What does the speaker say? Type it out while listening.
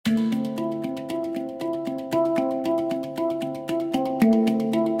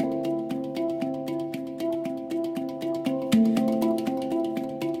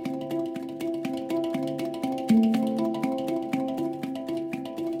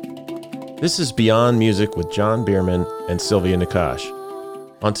This is Beyond Music with John Bierman and Sylvia Nakash.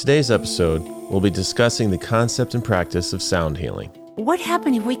 On today's episode, we'll be discussing the concept and practice of sound healing. What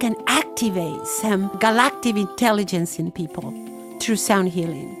happens if we can activate some galactic intelligence in people through sound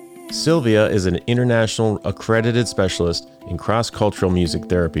healing? Sylvia is an international accredited specialist in cross-cultural music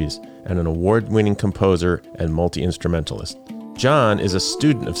therapies and an award-winning composer and multi-instrumentalist. John is a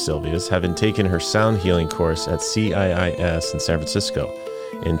student of Sylvia's, having taken her sound healing course at CIIS in San Francisco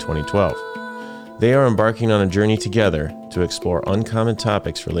in 2012. They are embarking on a journey together to explore uncommon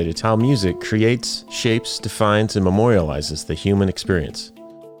topics related to how music creates, shapes, defines, and memorializes the human experience.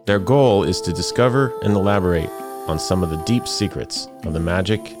 Their goal is to discover and elaborate on some of the deep secrets of the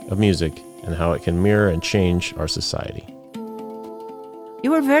magic of music and how it can mirror and change our society.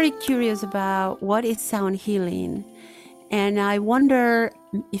 You were very curious about what is sound healing, and I wonder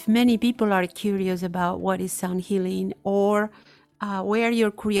if many people are curious about what is sound healing or where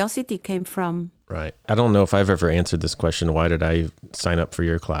your curiosity came from. Right. I don't know if I've ever answered this question. Why did I sign up for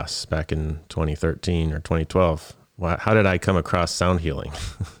your class back in 2013 or 2012? How did I come across sound healing?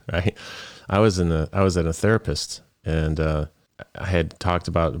 Right. I was at a therapist, and I had talked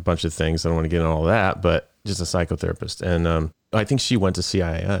about a bunch of things. I don't want to get into all that, but just a psychotherapist. And I think she went to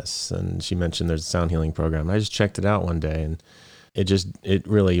CIIS, and she mentioned there's a sound healing program. I just checked it out one day, and it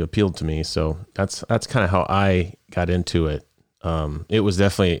really appealed to me. So that's kind of how I got into it. It was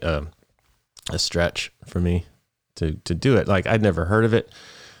definitely a stretch for me to do it. Like, I'd never heard of it.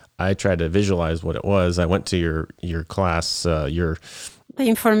 I tried to visualize what it was. I went to your class, the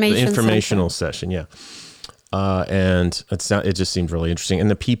informational session. Yeah. And it just seemed really interesting. And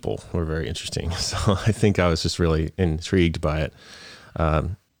the people were very interesting. So I think I was just really intrigued by it.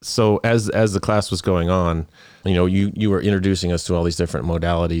 So as the class was going on, you were introducing us to all these different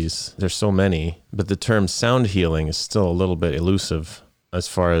modalities. There's so many, but the term sound healing is still a little bit elusive as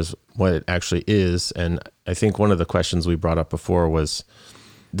far as what it actually is. And I think one of the questions we brought up before was,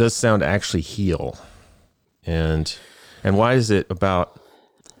 does sound actually heal? And why is it about,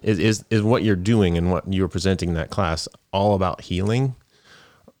 is what you're doing and what you were presenting in that class all about healing?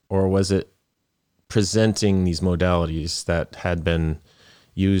 Or was it presenting these modalities that had been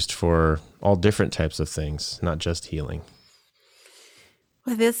used for all different types of things, not just healing?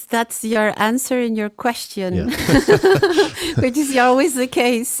 Well, that's your answer in your question, yeah. Which is always the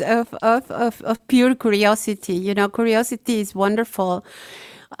case of pure curiosity. Curiosity is wonderful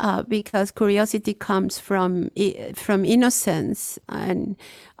because curiosity comes from innocence, and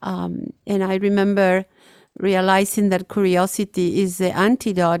I remember realizing that curiosity is the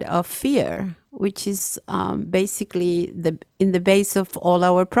antidote of fear, which is basically in the base of all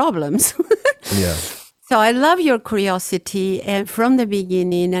our problems. Yeah. So I love your curiosity from the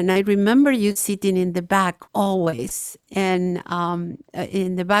beginning, and I remember you sitting in the back always, and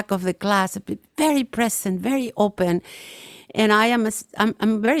in the back of the class, very present, very open. And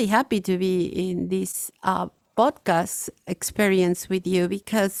I'm very happy to be in this podcast experience with you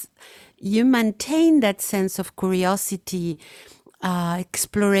because you maintain that sense of curiosity,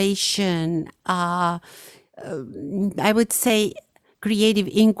 exploration, I would say creative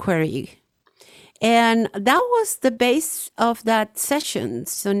inquiry. And that was the base of that session.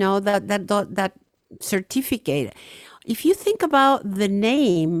 So now that certificate, if you think about the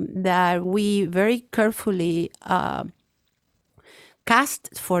name that we very carefully cast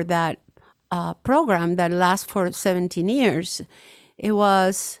for that program that lasts for 17 years, it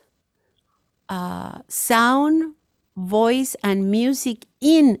was sound, voice, and music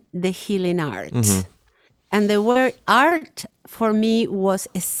in the healing art. Mm-hmm. And the word art for me was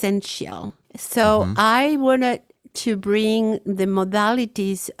essential. So I wanted to bring the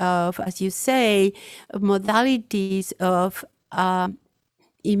modalities of, as you say, modalities of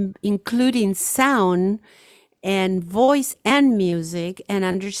including sound and voice and music, and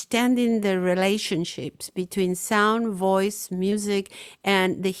understanding the relationships between sound, voice, music,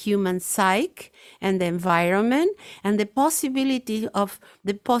 and the human psyche and the environment, and the possibility of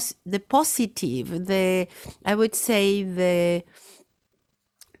the positive, I would say the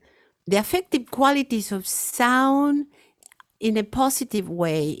affective qualities of sound in a positive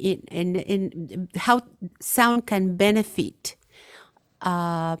way, in how sound can benefit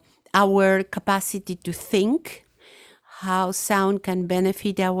our capacity to think, how sound can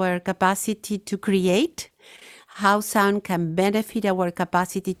benefit our capacity to create, how sound can benefit our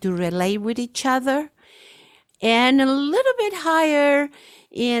capacity to relate with each other, and a little bit higher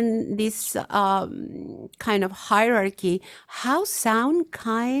in this kind of hierarchy, how sound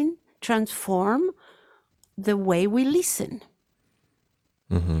can transform the way we listen.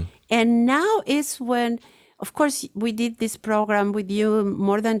 Mm-hmm. And now is when of course, we did this program with you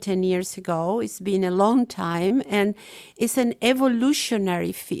more than 10 years ago. It's been a long time, and it's an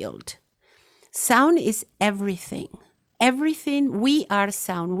evolutionary field. Sound is everything. Everything. We are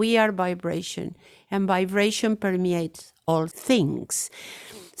sound. We are vibration, and vibration permeates all things.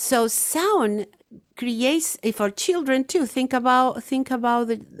 So sound creates, for children too. Think about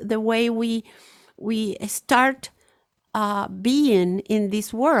the way we start being in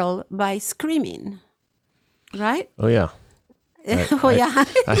this world by screaming, right? Oh yeah. Oh yeah.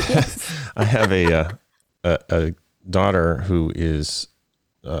 Yes. I have a daughter who is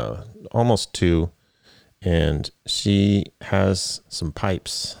almost 2, and she has some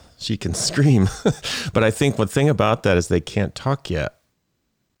pipes. She can scream, but I think one thing about that is they can't talk yet.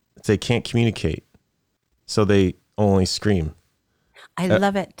 They can't communicate, so they only scream. I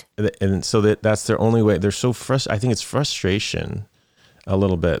love it. And so that's their only way. They're so frustrated. I think it's frustration a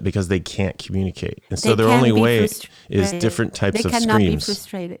little bit because they can't communicate. And so their only way is different types of screams. Be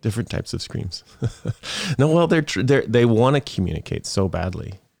frustrated. Different types of screams. No, well, they want to communicate so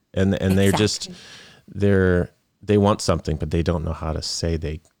badly. And Exactly. they want something, but they don't know how to say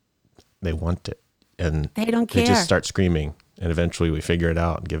they want it. And They don't care. They just start screaming, and eventually we figure it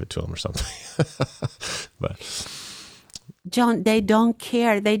out and give it to them or something. But John, they don't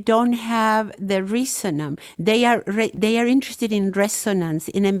care. They don't have the resonance. They are interested in resonance,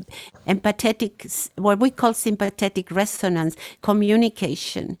 in empathetic, what we call sympathetic resonance,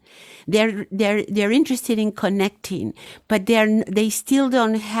 communication. They're interested in connecting, but they still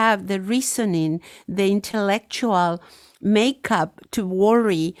don't have the reasoning, the intellectual makeup to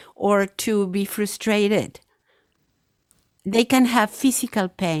worry or to be frustrated. They can have physical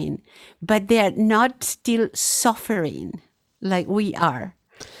pain, but they are not still suffering like we are.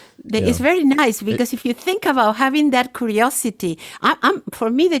 It's very nice because if you think about having that curiosity, for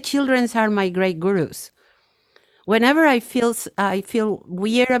me, the children are my great gurus. Whenever I feel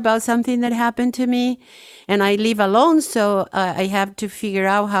weird about something that happened to me, and I live alone, so I have to figure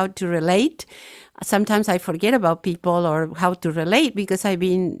out how to relate. Sometimes I forget about people or how to relate because I've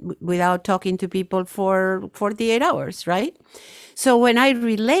been without talking to people for 48 hours, right? So when I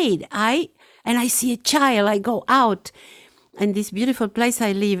relate, I see a child, I go out in this beautiful place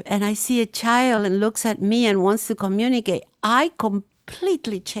I live, and I see a child and looks at me and wants to communicate, I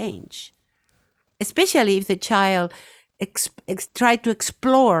completely change. Especially if the child try to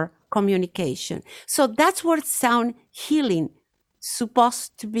explore communication. So that's what sound healing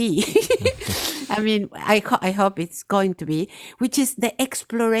supposed to be. I mean, I hope it's going to be, which is the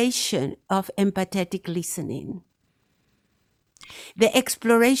exploration of empathetic listening. The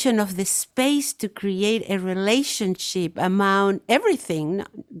exploration of the space to create a relationship among everything,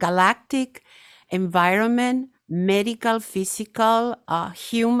 galactic, environment, medical, physical,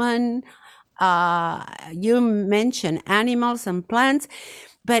 human, you mentioned animals and plants,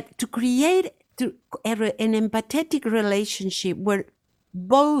 but to create an empathetic relationship where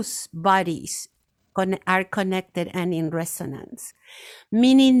both bodies are connected and in resonance,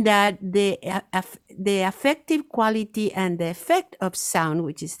 meaning that the affective quality and the effect of sound,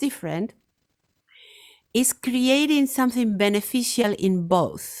 which is different, is creating something beneficial in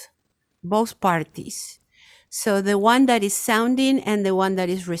both parties. So the one that is sounding and the one that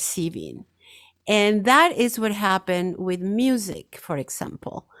is receiving. And that is what happened with music, for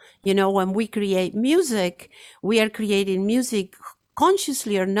example. You know, when we create music, we are creating music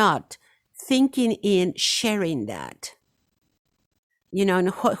consciously or not, thinking in sharing that. You know, and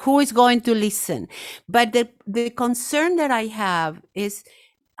who is going to listen? But the concern that I have is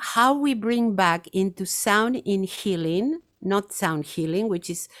how we bring back into sound in healing, not sound healing,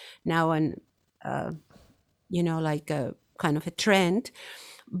 which is now like a kind of a trend.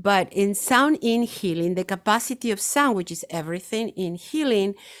 But in sound in healing, the capacity of sound, which is everything in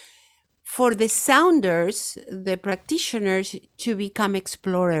healing, for the sounders, the practitioners, to become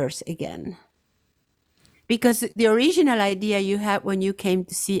explorers again. Because the original idea you had when you came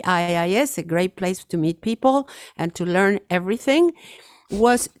to see IIS, a great place to meet people and to learn everything,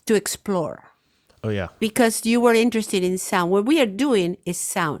 was to explore. Oh, yeah. Because you were interested in sound. What we are doing is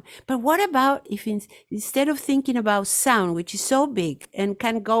sound. But what about if instead of thinking about sound, which is so big and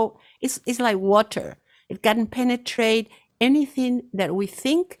can go, it's like water. It can penetrate anything that we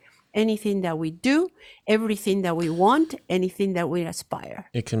think, anything that we do, everything that we want, anything that we aspire.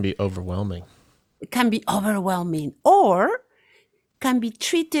 It can be overwhelming. It can be overwhelming or can be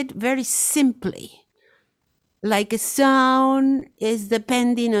treated very simply. Like a sound is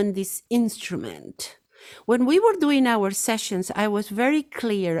depending on this instrument. When we were doing our sessions, I was very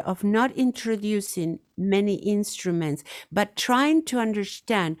clear of not introducing many instruments, but trying to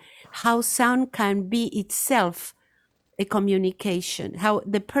understand how sound can be itself a communication, how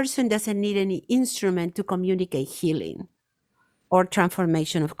the person doesn't need any instrument to communicate healing or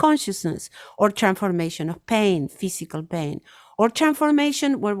transformation of consciousness or transformation of pain, physical pain, or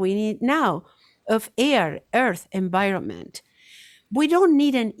transformation what we need now of air, earth, environment. We don't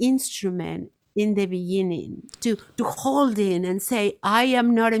need an instrument in the beginning to hold in and say, I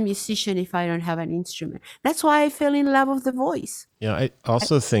am not a musician if I don't have an instrument. That's why I fell in love with the voice. Yeah, I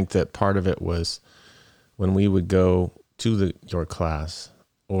also think that part of it was when we would go to your class,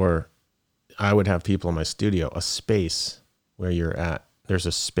 or I would have people in my studio, a space where you're at. There's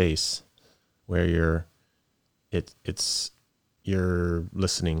a space where you're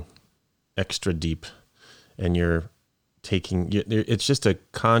listening extra deep, and it's just a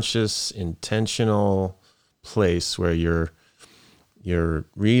conscious, intentional place where you're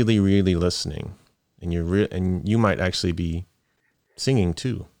really, really listening, and and you might actually be singing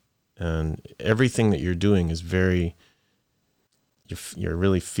too, and everything that you're doing is you're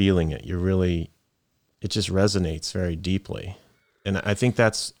really feeling it. It just resonates very deeply. And I think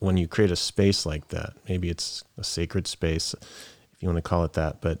that's when you create a space like that. Maybe it's a sacred space, if you want to call it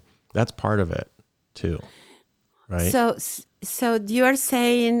that, but that's part of it too, right? So you are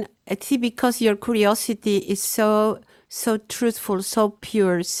saying, see, because your curiosity is so truthful, so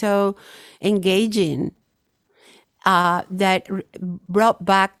pure, so engaging, that brought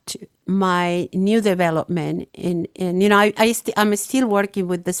back to my new development I'm still working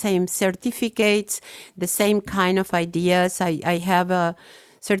with the same certificates, the same kind of ideas. I have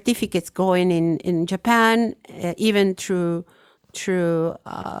certificates going in Japan, even through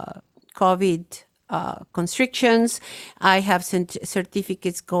COVID constrictions. I have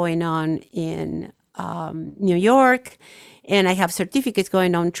certificates going on in New York, and I have certificates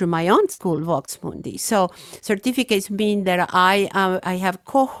going on through my own school, Vox Mundi. So certificates mean that I have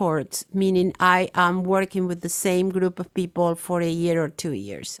cohorts, meaning I am working with the same group of people for a year or 2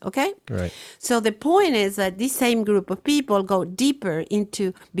 years, okay? Right. So the point is that this same group of people go deeper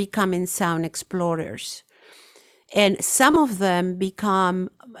into becoming sound explorers. And some of them become,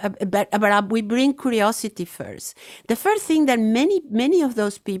 but we bring curiosity first. The first thing that many of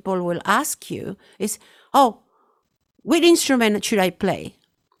those people will ask you is, oh, what instrument should I play?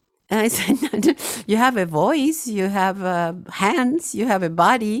 And I said, you have a voice, you have hands, you have a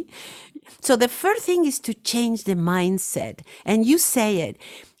body. So the first thing is to change the mindset. And you say it,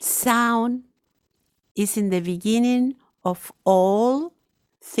 sound is in the beginning of all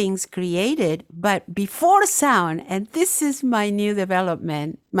things created, but before sound, and this is my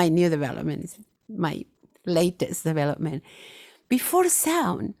development is my latest development. Before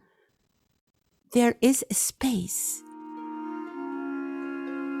sound, there is a space.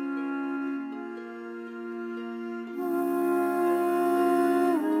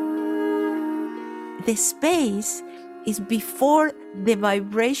 The space is before the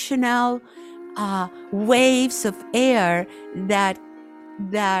vibrational waves of air that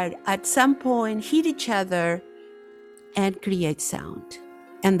at some point hit each other and create sound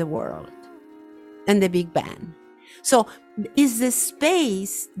and the world and the Big Bang. So it's the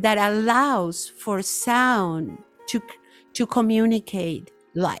space that allows for sound to communicate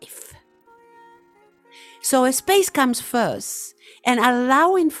life. So a space comes first, and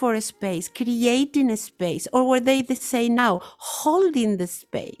allowing for a space, creating a space, or what they say now, holding the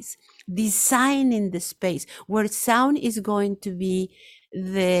space, designing the space where sound is going to be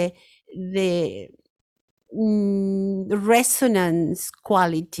the resonance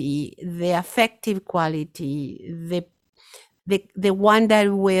quality, the affective quality, the one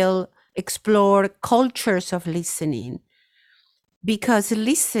that will explore cultures of listening, because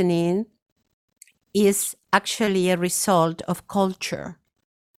listening is actually a result of culture.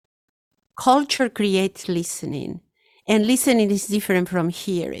 Culture creates listening, and listening is different from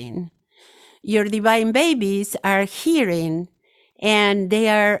hearing. Your divine babies are hearing, and they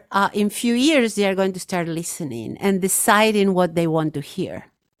are, in few years, they are going to start listening and deciding what they want to hear.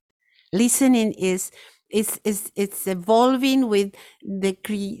 Listening is evolving with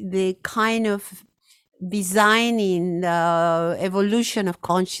the kind of designing evolution of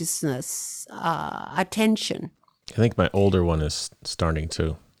consciousness, attention. I think my older one is starting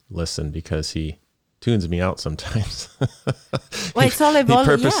to listen because he tunes me out sometimes. Well, it's all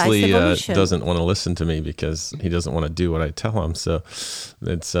evolving. He purposely it's doesn't want to listen to me because he doesn't want to do what I tell him. So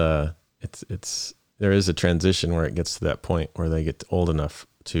it's there is a transition where it gets to that point where they get old enough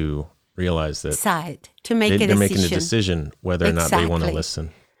to realize that they're making a decision whether or not they want to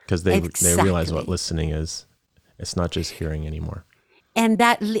listen, because they realize what listening is. It's not just hearing anymore. and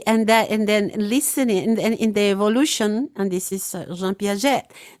then listening, and in the evolution, and this is Jean Piaget,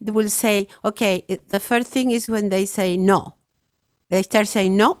 they will say, okay, the first thing is when they say no. They start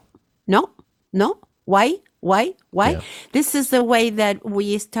saying no, no, no. Why? Yeah. This is the way that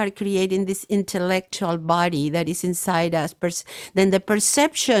we start creating this intellectual body that is inside us. Then the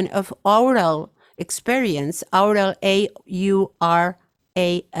perception of oral experience, oral, A-U-R-A-L,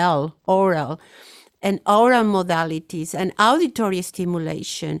 oral, and oral modalities and auditory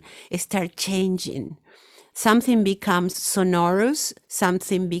stimulation start changing. Something becomes sonorous,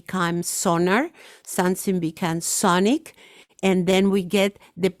 something becomes sonar, something becomes sonic, and then we get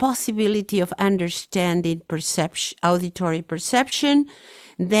the possibility of understanding perception, auditory perception.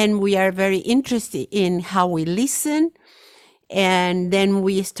 Then we are very interested in how we listen, and then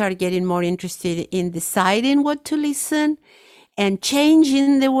we start getting more interested in deciding what to listen and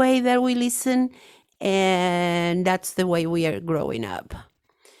changing the way that we listen, and that's the way we are growing up.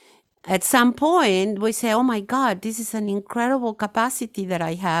 At some point, we say, oh my God, this is an incredible capacity that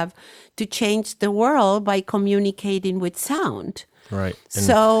I have to change the world by communicating with sound. Right.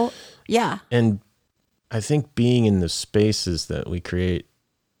 So, yeah. And I think being in the spaces that we create,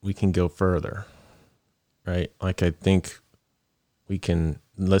 we can go further, right? Like, I think we can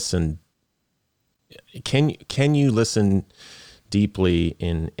listen. Can you listen deeply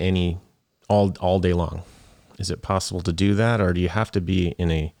in all day long? Is it possible to do that? Or do you have to be in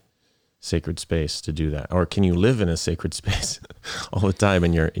a sacred space to do that? Or can you live in a sacred space all the time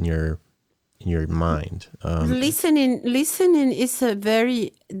in your mind? Listening is a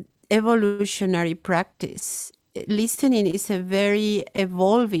very evolutionary practice. Listening is a very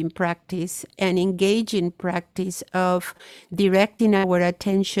evolving practice and engaging practice of directing our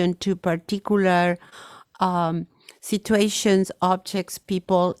attention to particular situations, objects,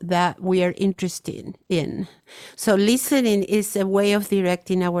 people that we are interested in. So listening is a way of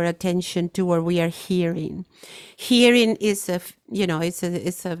directing our attention to where we are hearing. Hearing is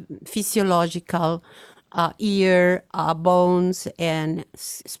it's a physiological ear, bones, and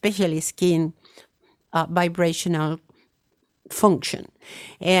especially skin vibrational function.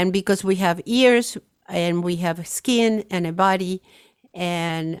 And because we have ears and we have skin and a body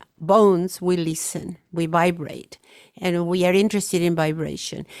and bones, we listen, we vibrate, and we are interested in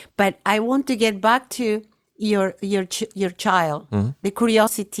vibration. But I want to get back to your child, the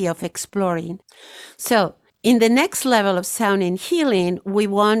curiosity of exploring. So in the next level of sound and healing, we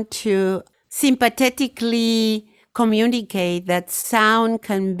want to sympathetically communicate that sound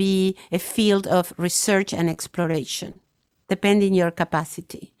can be a field of research and exploration, depending your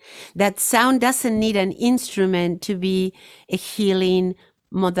capacity. That sound doesn't need an instrument to be a healing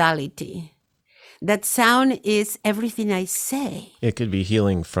modality. That sound is everything I say. It could be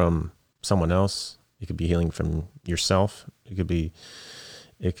healing from someone else. It could be healing from yourself. It could be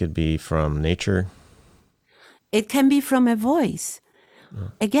from nature. It can be from a voice.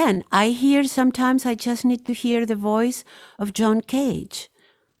 Again, sometimes I just need to hear the voice of John Cage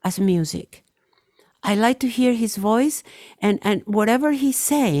as music. I like to hear his voice, and whatever he's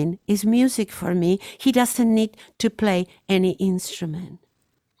saying is music for me. He doesn't need to play any instrument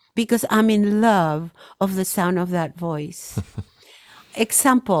because I'm in love of the sound of that voice.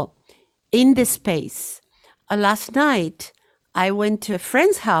 Example, in the space. Last night, I went to a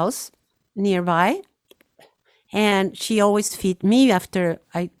friend's house nearby, and she always feed me after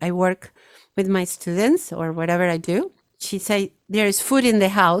I work with my students or whatever I do. She say, there is food in the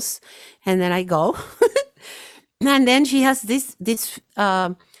house, and then I go. And then she has this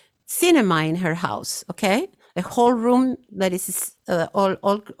cinema in her house, okay? A whole room that is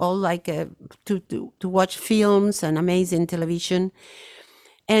all like to watch films and amazing television.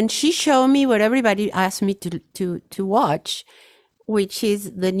 And she showed me what everybody asked me to watch, which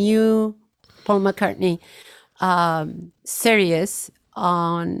is the new Paul McCartney series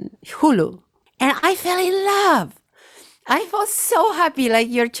on Hulu. And I fell in love. I was so happy, like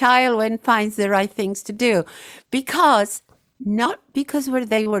your child when finds the right things to do, not because what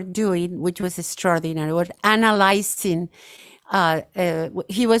they were doing, which was extraordinary, was analyzing. I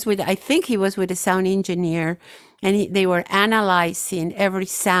think he was with a sound engineer, and they were analyzing every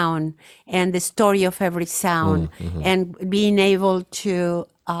sound and the story of every sound, and being able to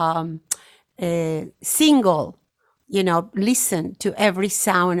listen to every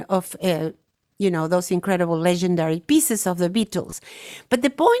sound of those incredible legendary pieces of the Beatles. But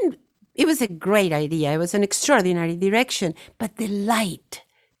the point, it was a great idea. It was an extraordinary direction. But the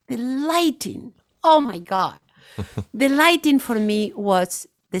lighting, oh my God. The lighting for me was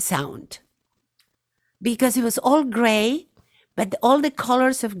the sound. Because it was all gray, but all the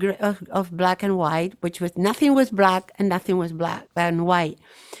colors of black and white, which was nothing was black and nothing was black and white.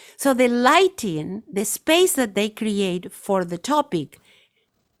 So the lighting, the space that they create for the topic,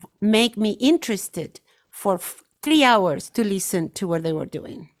 make me interested for 3 hours to listen to what they were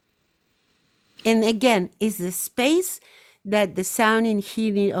doing. And again, it's the space that the sound in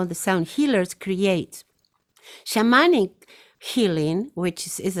healing or the sound healers create. Shamanic healing,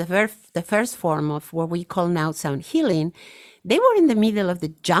 which is the first form of what we call now sound healing, they were in the middle of the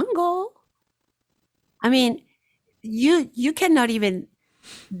jungle. I mean, you cannot even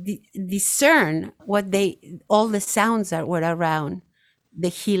discern what all the sounds that were around the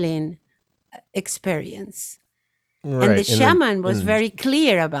healing experience. Right. And the shaman was very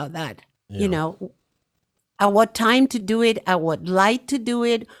clear about that, you know, at what time to do it, at what light to do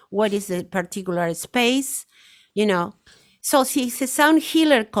it, what is the particular space, you know. So if a sound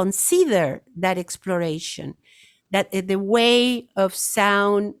healer consider that exploration, that the way of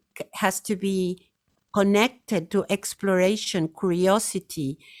sound has to be connected to exploration,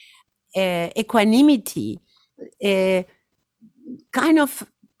 curiosity, equanimity, kind of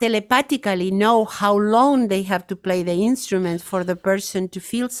telepathically know how long they have to play the instrument for the person to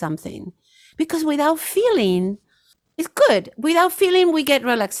feel something. Because without feeling, it's good. Without feeling, we get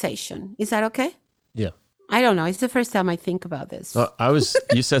relaxation. Is that okay? Yeah. I don't know. It's the first time I think about this. Well,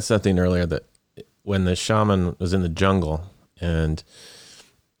 you said something earlier that when the shaman was in the jungle and,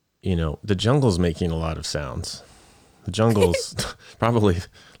 you know, the jungle's making a lot of sounds. The jungle's probably,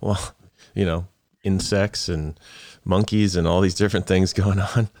 well, you know, insects and monkeys and all these different things going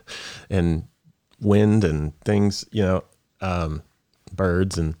on, and wind and things, you know,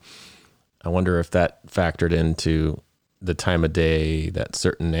 birds. And I wonder if that factored into the time of day that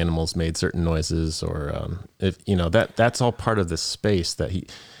certain animals made certain noises, or if, you know, that's all part of the space that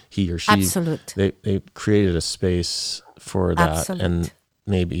he or she, Absolute. They created a space for that. Absolute. And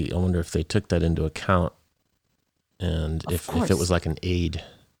maybe I wonder if they took that into account, and if it was like an aid,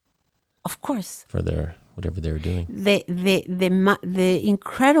 of course, for their whatever they were doing. The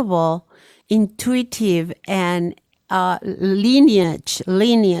incredible intuitive and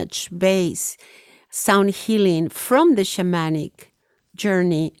lineage based sound healing from the shamanic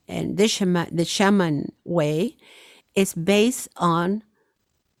journey and the shaman way is based on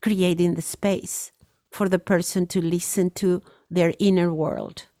creating the space for the person to listen to their inner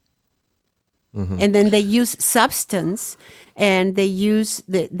world. Mm-hmm. And then they use substance, and they use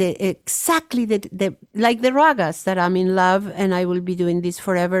exactly the like the ragas that I'm in love, and I will be doing this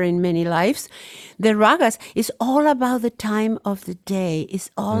forever in many lives. The ragas is all about the time of the day.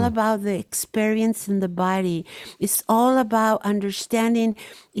 It's all about the experience in the body. It's all about understanding.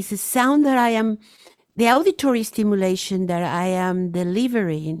 It's a sound that the auditory stimulation that I am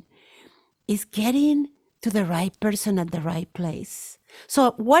delivering is getting to the right person at the right place.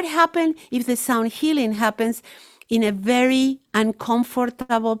 So what happens if the sound healing happens in a very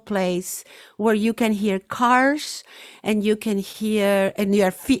uncomfortable place where you can hear cars and you can hear, and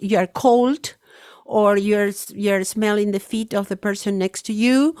you are cold, or you're smelling the feet of the person next to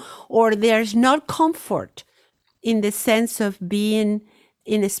you, or there's not comfort in the sense of being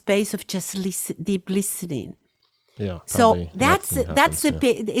in a space of just deep listening. Yeah. So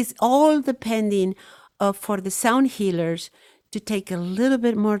it's all depending for the sound healers to take a little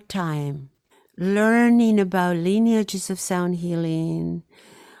bit more time learning about lineages of sound healing,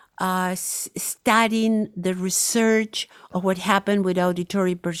 studying the research of what happened with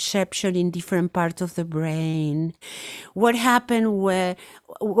auditory perception in different parts of the brain. What happened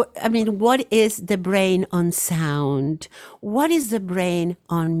what is the brain on sound? What is the brain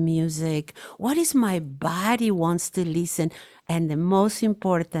on music? What is my body wants to listen? And the most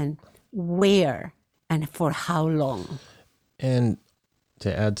important, where and for how long? And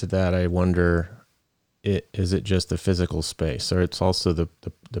to add to that, I wonder, is it just the physical space, or it's also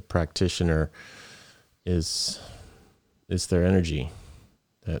the practitioner is their energy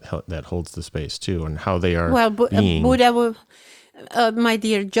that holds the space too, and how they are being. Buddha will, my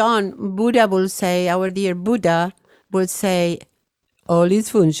dear John, Buddha will say, our dear Buddha will say, all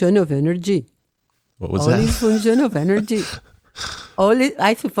is function of energy. What was that? All is function of energy.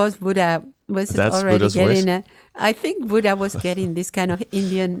 I suppose Buddha was already Buddha's getting voice? it. I think Buddha was getting this kind of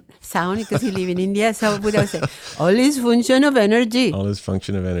Indian sound because he lives in India. So Buddha would say, all is function of energy. All is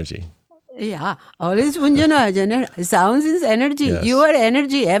function of energy. Yeah, all is function of energy. Sounds is energy. Yes. You are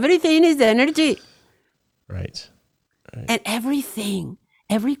energy. Everything is energy. Right. And everything,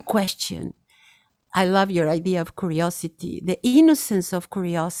 every question. I love your idea of curiosity. The innocence of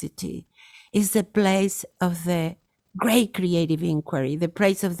curiosity is the place of the great creative inquiry, the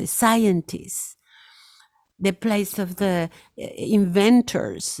place of the scientists. the place of the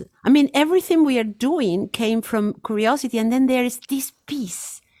inventors. I mean, everything we are doing came from curiosity. And then there is this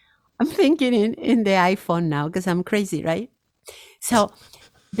piece. I'm thinking in the iPhone now because I'm crazy, right? So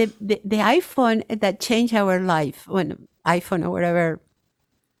the iPhone that changed our life, when iPhone or whatever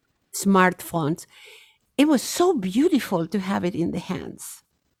smartphones, it was so beautiful to have it in the hands.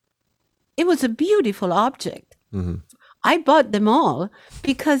 It was a beautiful object. Mm-hmm. I bought them all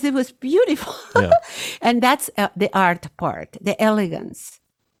because it was beautiful. Yeah. And that's the art part, the elegance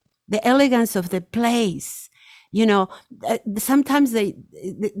of the place. You know, sometimes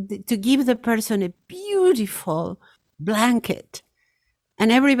to give the person a beautiful blanket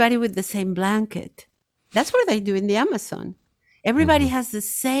and everybody with the same blanket. That's what they do in the Amazon. Everybody has the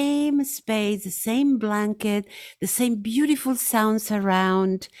same space, the same blanket, the same beautiful sounds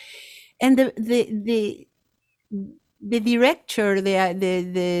around. And the director,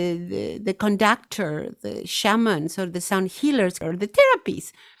 the conductor, the shamans or the sound healers or the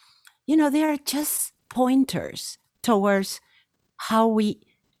therapies, you know, they are just pointers towards how we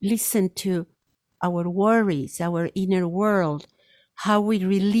listen to our worries, our inner world, how we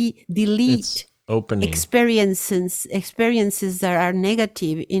really delete It's opening. experiences that are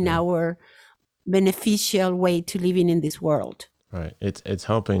negative in our beneficial way to living in this world. Right. It's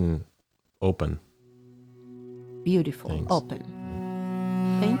helping open. Beautiful. Thanks. Open.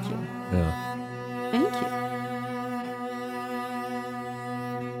 Thank you. Yeah. Thank you.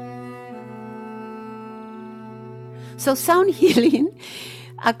 So sound healing,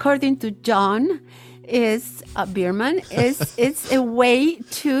 according to John Bierman, it's a way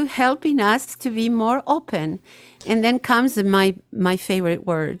to helping us to be more open. And then comes my favorite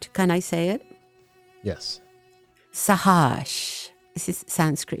word. Can I say it? Yes. Sahaj. This is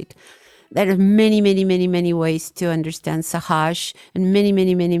Sanskrit. There are many, many, many, many ways to understand Sahaj and many,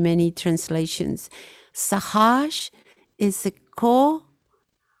 many, many, many translations. Sahaj is a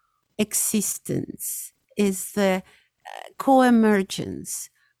coexistence, is the co-emergence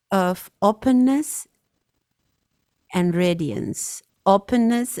of openness and radiance,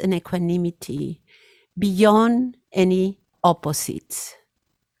 openness and equanimity, beyond any opposites,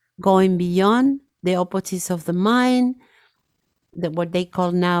 going beyond the opposites of the mind, what they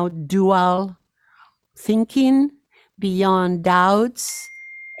call now dual thinking, beyond doubts,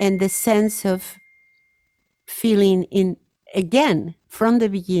 and the sense of feeling in, again, from the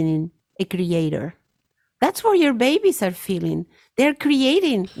beginning, a creator. That's what your babies are feeling. They're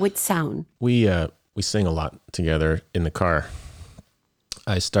creating with sound. We sing a lot together in the car.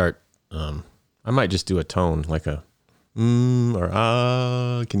 I start, I might just do a tone like a or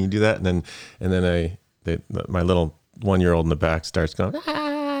ah. Can you do that? And then my little 1-year-old in the back starts going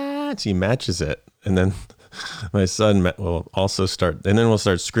ah. And she matches it, and then my son will also start, and then we'll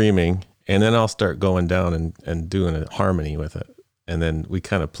start screaming, and then I'll start going down and doing a harmony with it, and then we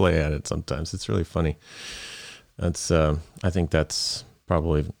kind of play at it sometimes. It's really funny. That's I think that's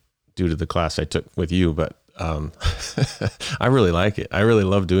probably due to the class I took with you, but I really like it. I really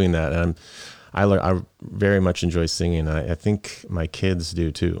love doing that, and I very much enjoy singing. I think my kids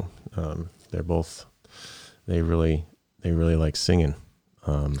do too. They really like singing.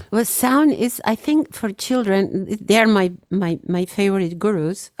 Well, sound is, I think, for children, they are my favorite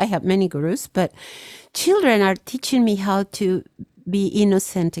gurus. I have many gurus, but children are teaching me how to be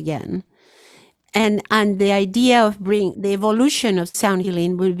innocent again. And the idea of the evolution of sound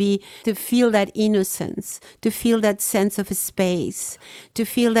healing will be to feel that innocence, to feel that sense of space, to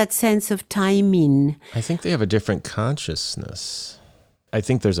feel that sense of timing. I think they have a different consciousness. I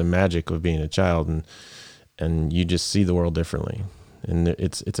think there's a magic of being a child, and you just see the world differently. And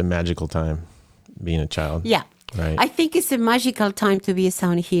it's a magical time being a child. Yeah. Right. I think it's a magical time to be a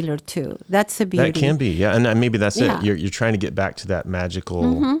sound healer too. That's the beauty. That can be, yeah. And maybe that's Yeah. it. You're trying to get back to that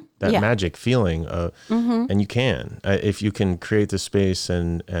magical, Yeah. magic feeling. And you can, if you can create the space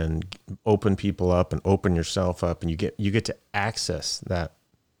and open people up and open yourself up, and you get to access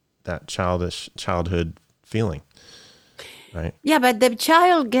that childhood feeling. Right. Yeah, but the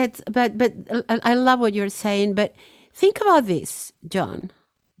child gets, but I love what you're saying, but think about this, John,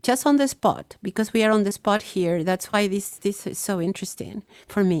 just on the spot, because we are on the spot here. That's why this is so interesting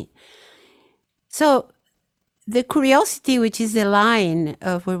for me. So the curiosity, which is the line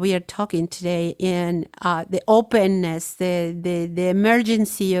of where we are talking today, in the openness, the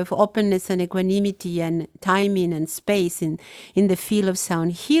emergency of openness and equanimity and timing and space in the field of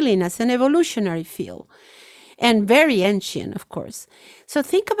sound healing as an evolutionary field, and very ancient, of course. So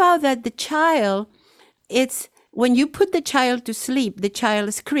think about that. The child, it's when you put the child to sleep, the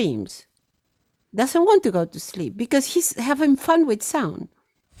child screams, doesn't want to go to sleep because he's having fun with sound.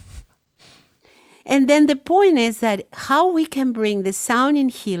 And then the point is that how we can bring the sound in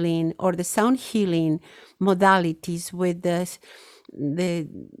healing or the sound healing modalities with the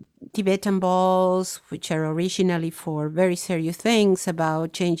Tibetan bowls, which are originally for very serious things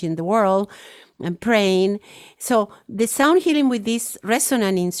about changing the world and praying. So the sound healing with these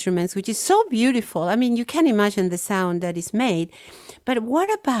resonant instruments, which is so beautiful. I mean, you can imagine the sound that is made. But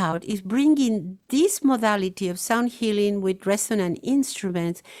what about is bringing this modality of sound healing with resonant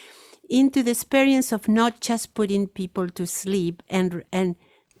instruments into the experience of not just putting people to sleep and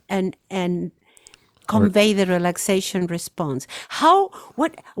convey the relaxation response.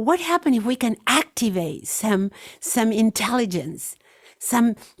 What happens if we can activate some intelligence,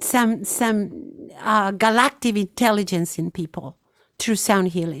 some galactic intelligence in people through sound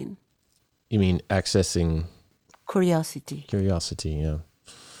healing? You mean accessing Curiosity, yeah.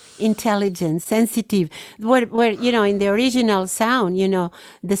 intelligence, sensitive, where in the original sound,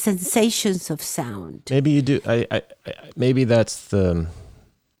 the sensations of sound. Maybe you do. I maybe that's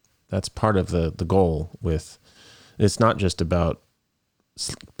part of the goal with. It's not just about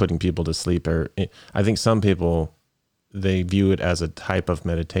putting people to sleep. I think some people, they view it as a type of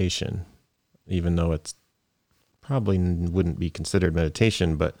meditation, even though it's probably wouldn't be considered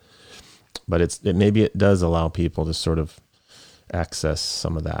meditation, but maybe it does allow people to sort of access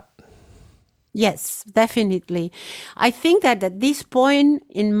some of that. Yes, definitely. I think that at this point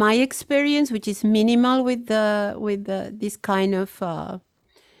in my experience, which is minimal with this kind of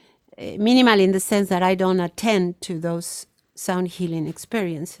minimal in the sense that I don't attend to those sound healing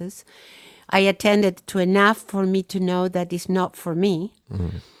experiences. I attended to enough for me to know that it's not for me.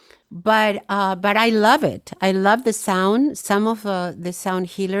 Mm-hmm. But I love it. I love the sound. Some of the sound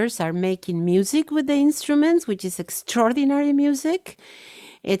healers are making music with the instruments, which is extraordinary music.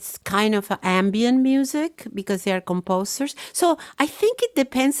 It's kind of ambient music because they are composers. So I think it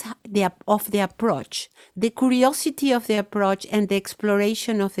depends of the approach, the curiosity of the approach and the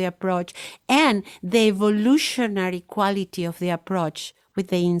exploration of the approach and the evolutionary quality of the approach with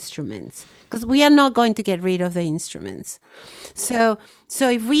the instruments, because we are not going to get rid of the instruments. So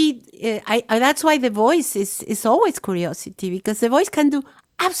if we, that's why the voice is always curiosity, because the voice can do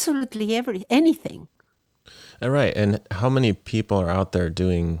absolutely anything. All right. And how many people are out there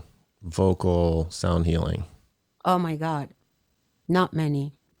doing vocal sound healing? Oh my God. Not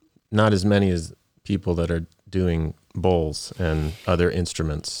many. Not as many as people that are doing bowls and other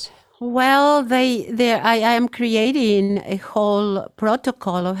instruments. Well, I am creating a whole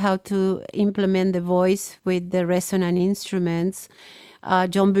protocol of how to implement the voice with the resonant instruments.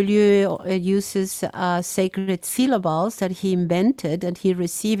 John Beaulieu uses sacred syllables that he invented, and he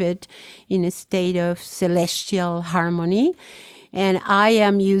received it in a state of celestial harmony. And I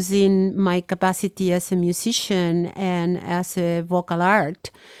am using my capacity as a musician and as a vocal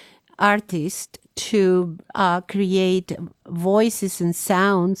artist to create voices and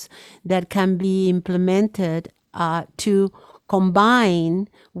sounds that can be implemented to combine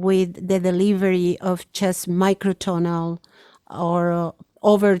with the delivery of just microtonal or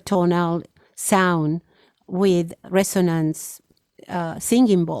overtonal sound with resonance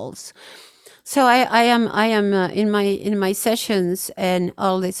singing bowls. So I am in my sessions and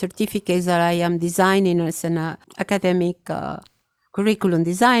all the certificates that I am designing as an academic curriculum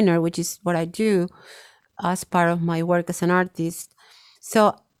designer, which is what I do as part of my work as an artist.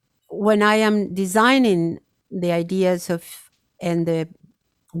 So when I am designing the ideas and the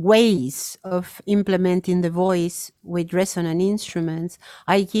ways of implementing the voice with resonant instruments,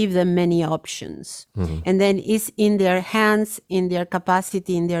 I give them many options. Mm-hmm. And then it's in their hands, in their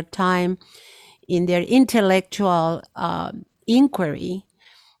capacity, in their time, in their intellectual inquiry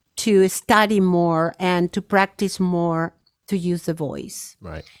to study more and to practice more to use the voice.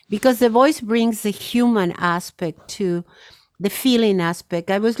 Right. Because the voice brings the human aspect to the feeling aspect.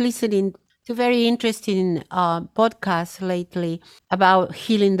 I was listening to very interesting podcasts lately about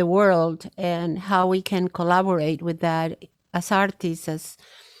healing the world and how we can collaborate with that as artists, as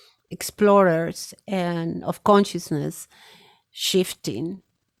explorers and of consciousness shifting.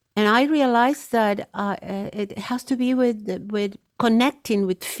 And I realized that it has to be with connecting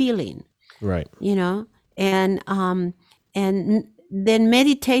with feeling. Right. And then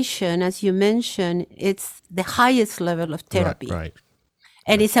meditation, as you mentioned, it's the highest level of therapy. Right.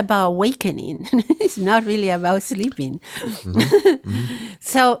 And it's about awakening. It's not really about sleeping. Mm-hmm.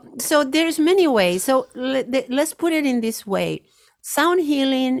 Mm-hmm. So there's many ways. So let's put it in this way. Sound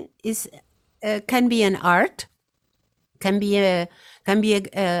healing can be an art, can be an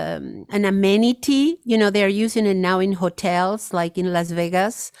amenity. They're using it now in hotels, like in Las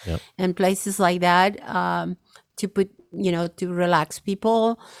Vegas, and places like that, to put, to relax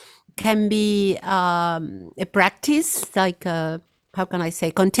people. can be a practice, like how can I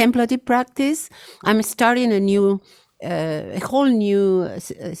say, contemplative practice. I'm starting a whole new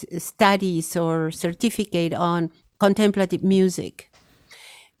studies or certificate on contemplative music.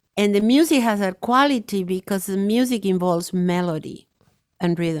 And the music has a quality because the music involves melody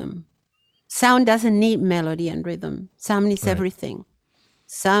and rhythm. Sound doesn't need melody and rhythm. Sound needs Right. everything.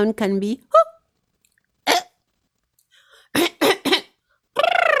 Sound can be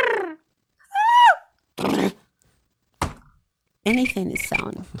anything is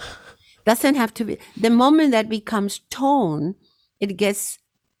sound. Doesn't have to be. The moment that becomes tone, it gets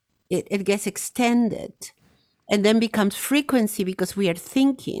it gets extended and then becomes frequency because we are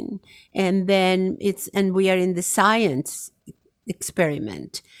thinking, and then we are in the science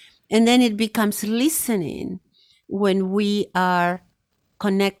experiment, and then it becomes listening when we are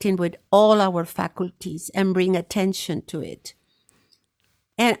connecting with all our faculties and bring attention to it.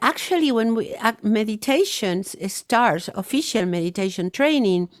 And actually, when meditations starts, official meditation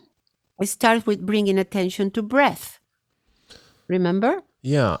training, it starts with bringing attention to breath. Remember?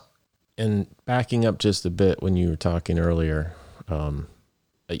 Yeah. And backing up just a bit, when you were talking earlier, I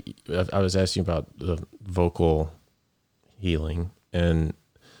was asking about the vocal healing, and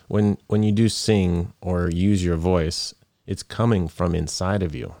when you do sing or use your voice, it's coming from inside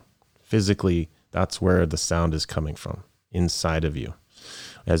of you. Physically, that's where the sound is coming from, inside of you.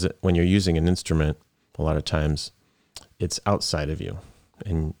 When you're using an instrument, a lot of times it's outside of you,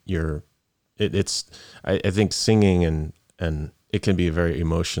 and I think singing and it can be a very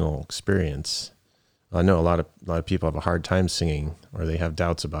emotional experience. I know a lot of people have a hard time singing, or they have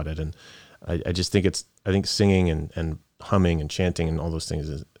doubts about it, and I just think I think singing and humming and chanting and all those things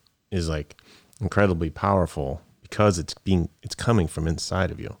is like incredibly powerful because it's coming from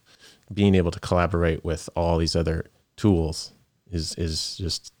inside of you. Being able to collaborate with all these other tools is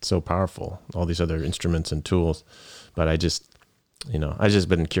just so powerful. All these other instruments and tools, but I just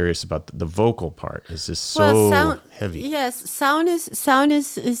been curious about the vocal part. Is just so sound. heavy, Yes, sound is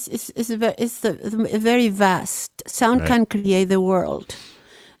very vast. Sound right? can create the world,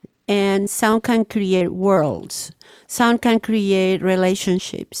 and sound can create worlds. Sound can create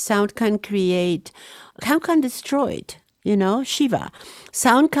relationships. Sound can destroy it. Shiva.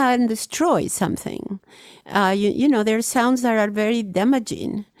 Sound can destroy something. There are sounds that are very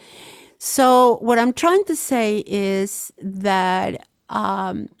damaging. So what I'm trying to say is that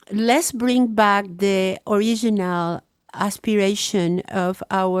let's bring back the original aspiration of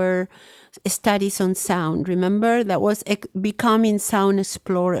our studies on sound. Remember, that was becoming sound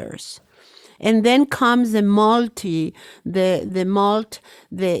explorers. And then comes the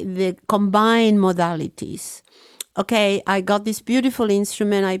combined modalities. Okay, I got this beautiful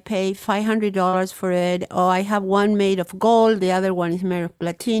instrument. I pay $500 for it. Oh, I have one made of gold. The other one is made of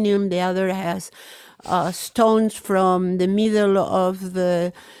platinum. The other has stones from the middle of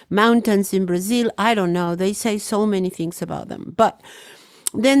the mountains in Brazil. I don't know. They say so many things about them. But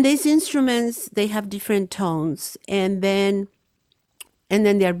then these instruments, they have different tones. And then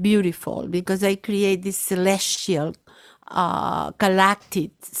they are beautiful because they create this celestial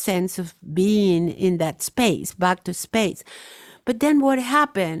galactic sense of being in that space, back to space. But then what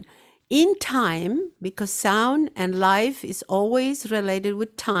happened? In time, because sound and life is always related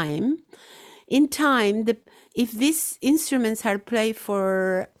with time, in time, if these instruments are played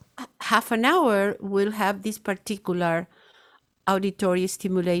for half an hour, we'll have this particular auditory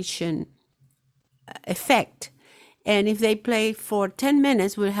stimulation effect. And if they play for 10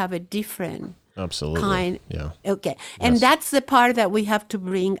 minutes, we'll have a different Absolutely, kind. yeah. Okay. And Yes. that's the part that we have to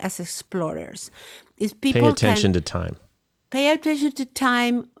bring as explorers. Is Pay people attention can to time. pay attention to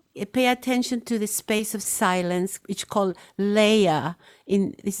time, pay attention to the space of silence, which called Leia.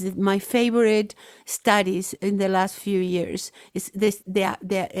 This is my favorite studies in the last few years. Is this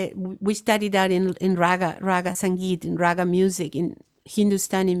we studied that in raga sangeet, in raga music, in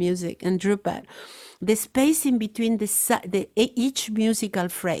Hindustani music, and Drupad. The space in between each musical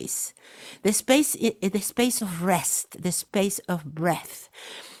phrase, the space of rest, the space of breath.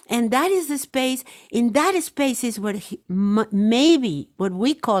 And that is the space, in that space is where maybe what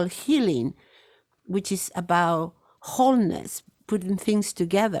we call healing, which is about wholeness, putting things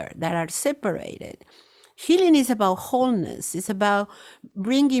together that are separated. Healing is about wholeness. It's about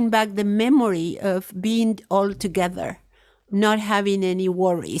bringing back the memory of being all together, not having any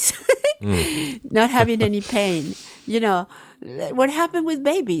worries, not having any pain. What happened with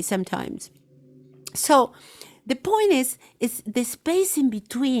babies sometimes. So the point is the space in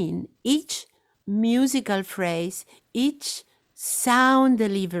between each musical phrase, each sound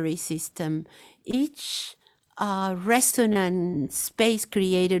delivery system, each resonant space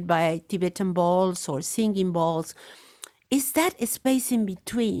created by Tibetan bowls or singing bowls, is that a space in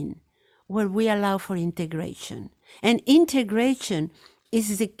between where we allow for integration. And integration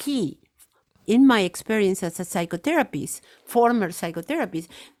is the key, in my experience as a psychotherapist, former psychotherapist,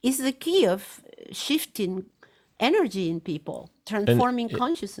 is the key of shifting energy in people, transforming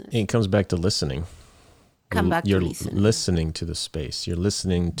consciousness. It comes back to listening. Come back You're to listening. listening to the space. You're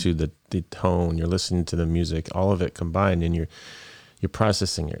listening to the tone. You're listening to the music. All of it combined, and you're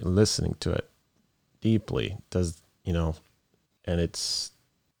processing it, listening to it deeply. And it's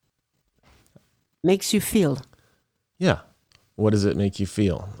Makes you feel. Yeah. What does it make you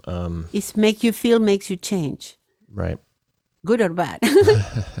feel? It's make you feel, makes you change. Right. Good or bad.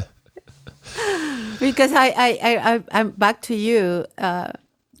 Because I'm back to you,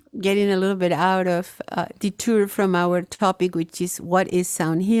 getting a little bit out of detour from our topic, which is what is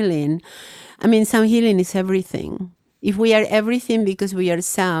sound healing. I mean, sound healing is everything. If we are everything because we are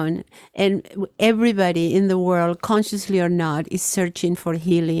sound, and everybody in the world, consciously or not, is searching for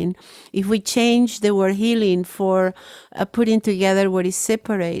healing. If we change the word healing for putting together what is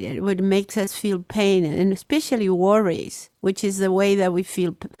separated, what makes us feel pain, and especially worries, which is the way that we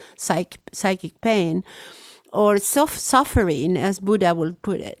feel psychic pain, or suffering, as Buddha would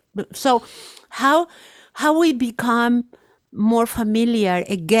put it. So how we become more familiar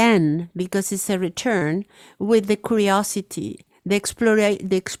again, because it's a return, with the curiosity, the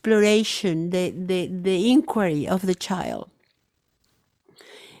exploration, the inquiry of the child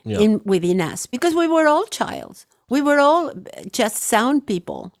within us. Because we were all childs. We were all just sound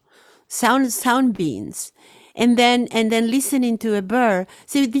people, sound beings. And then listening to a bird.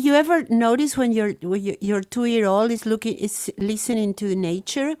 So do you ever notice when your 2-year-old is listening to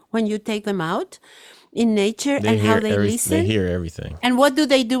nature when you take them out in nature, and how they listen? They hear everything. And what do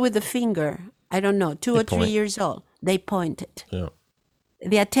they do with the finger? I don't know, 2 or 3 point. years old. They point it. Yeah.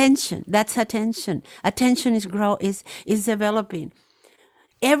 The attention, that's attention. Attention is developing.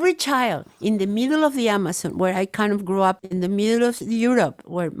 Every child in the middle of the Amazon, where I kind of grew up, in the middle of Europe,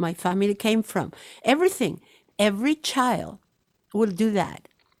 where my family came from, every child will do that.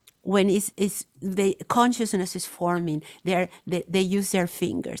 When the consciousness is forming, they use their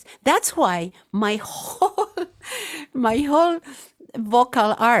fingers. That's why my whole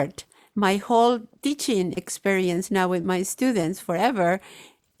vocal art, my whole teaching experience now with my students forever,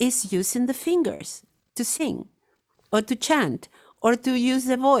 is using the fingers to sing, or to chant, or to use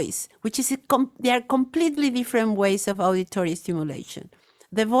the voice, which is they are completely different ways of auditory stimulation.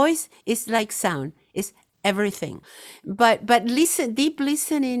 The voice is like sound, is everything, but deep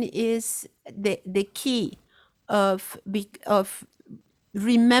listening is the key of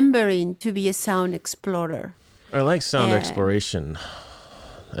remembering to be a sound explorer. I like sound exploration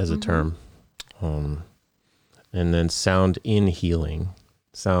as a term, and then sound in healing.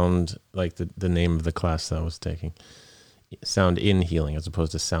 Sound, like the name of the class that I was taking. Sound in healing as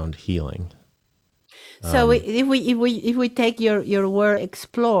opposed to sound healing. So if we take your word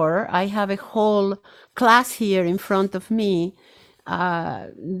explore, I have a whole class here in front of me,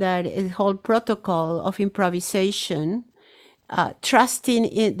 that is a whole protocol of improvisation, trusting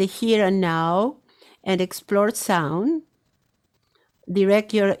in the here and now, and explore sound.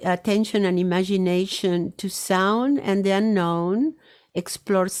 Direct your attention and imagination to sound and the unknown.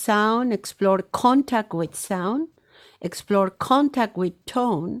 Explore sound, explore contact with sound, explore contact with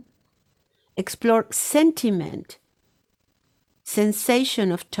tone, explore sentiment,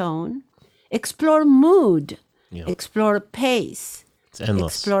 sensation of tone, explore mood, explore pace, it's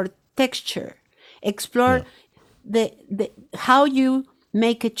endless. Explore texture, explore the how you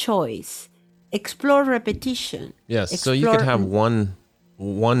make a choice, explore repetition. Yes, so you could have one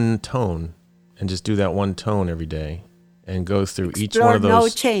tone and just do that one tone every day, and go through each one of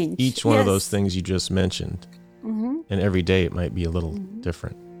those of those things you just mentioned. And every day it might be a little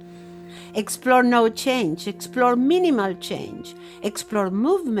different. Explore no change, explore minimal change, explore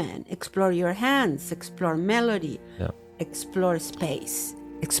movement, explore your hands, explore melody, explore space,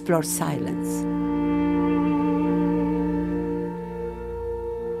 explore silence.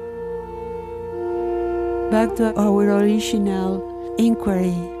 Back to our original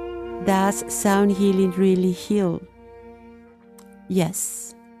inquiry. Does sound healing really heal?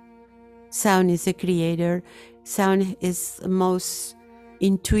 Yes. Sound is a creator. Sound is the most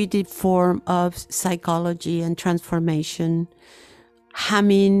intuitive form of psychology and transformation.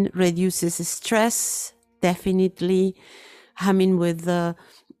 Humming reduces stress, definitely. Humming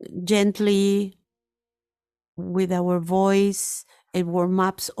gently with our voice, it warms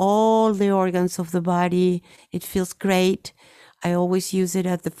up all the organs of the body. It feels great. I always use it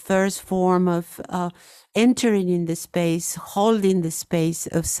as the first form of entering in the space, holding the space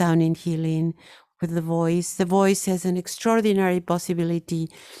of sound and healing with the voice. The voice has an extraordinary possibility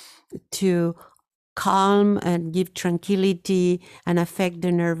to calm and give tranquility and affect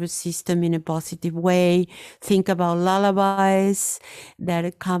the nervous system in a positive way. Think about lullabies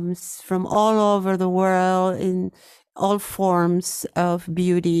that comes from all over the world in all forms of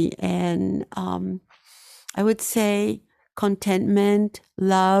beauty. And I would say contentment,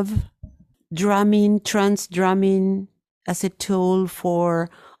 love, drumming, trance drumming as a tool for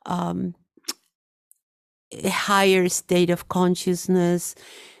a higher state of consciousness.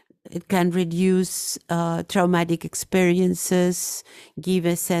 It can reduce traumatic experiences, give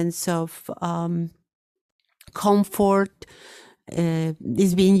a sense of comfort.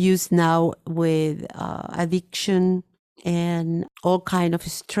 It's being used now with addiction and all kind of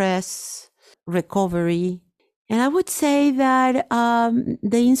stress, recovery. And I would say that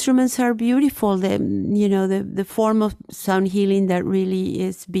the instruments are beautiful. The form of sound healing that really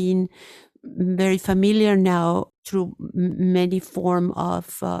is being very familiar now through many form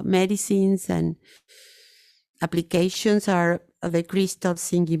of medicines and applications are the crystal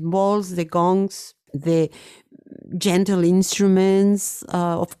singing bowls, the gongs, the gentle instruments,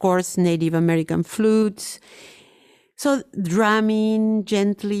 of course, Native American flutes. So drumming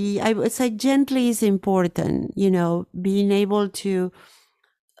gently, I would say gently is important, being able to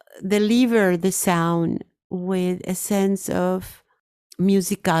deliver the sound with a sense of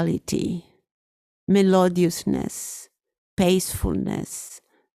musicality, melodiousness, peacefulness,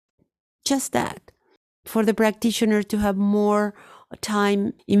 just that. For the practitioner to have more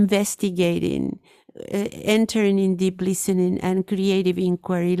time investigating, entering in deep listening and creative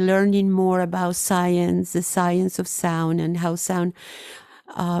inquiry, learning more about science, the science of sound, and how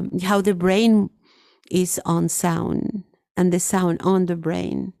the brain is on sound and the sound on the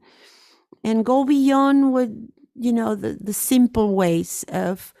brain, and go beyond what the simple ways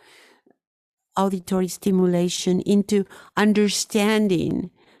of auditory stimulation into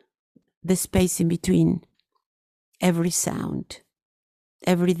understanding the space in between every sound,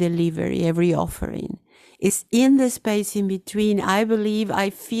 every delivery, every offering. It's in the space in between. I believe, I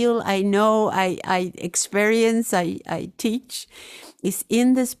feel, I know, I experience, I teach. It's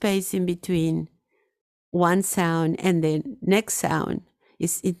in the space in between one sound and the next sound.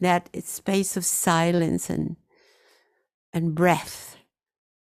 It's in that space of silence and breath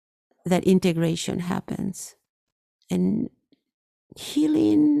that integration happens. And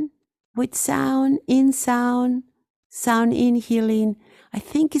healing with sound in, sound in healing, I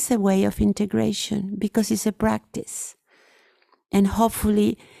think is a way of integration because it's a practice and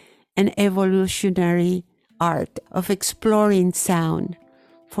hopefully an evolutionary art of exploring sound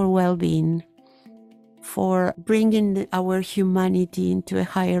for well-being, for bringing our humanity into a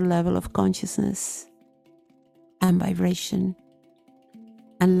higher level of consciousness and vibration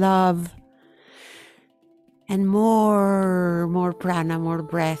and love and more prana, more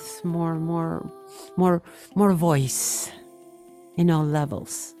breath, more voice in all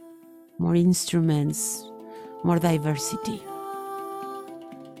levels, more instruments, more diversity.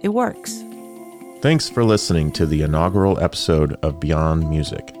 It works. Thanks for listening to the inaugural episode of Beyond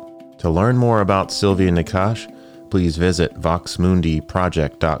Music. To learn more about Sylvia Nakache, please visit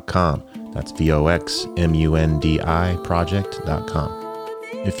voxmundiproject.com. That's VOXMUNDI project.com.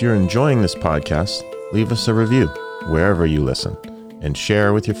 If you're enjoying this podcast, leave us a review wherever you listen and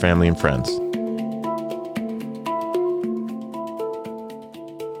share with your family and friends.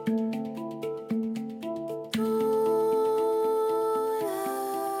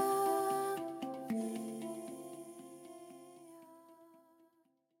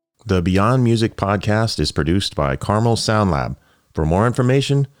 The Beyond Music podcast is produced by Carmel Sound Lab. For more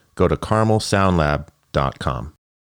information, go to carmelsoundlab.com.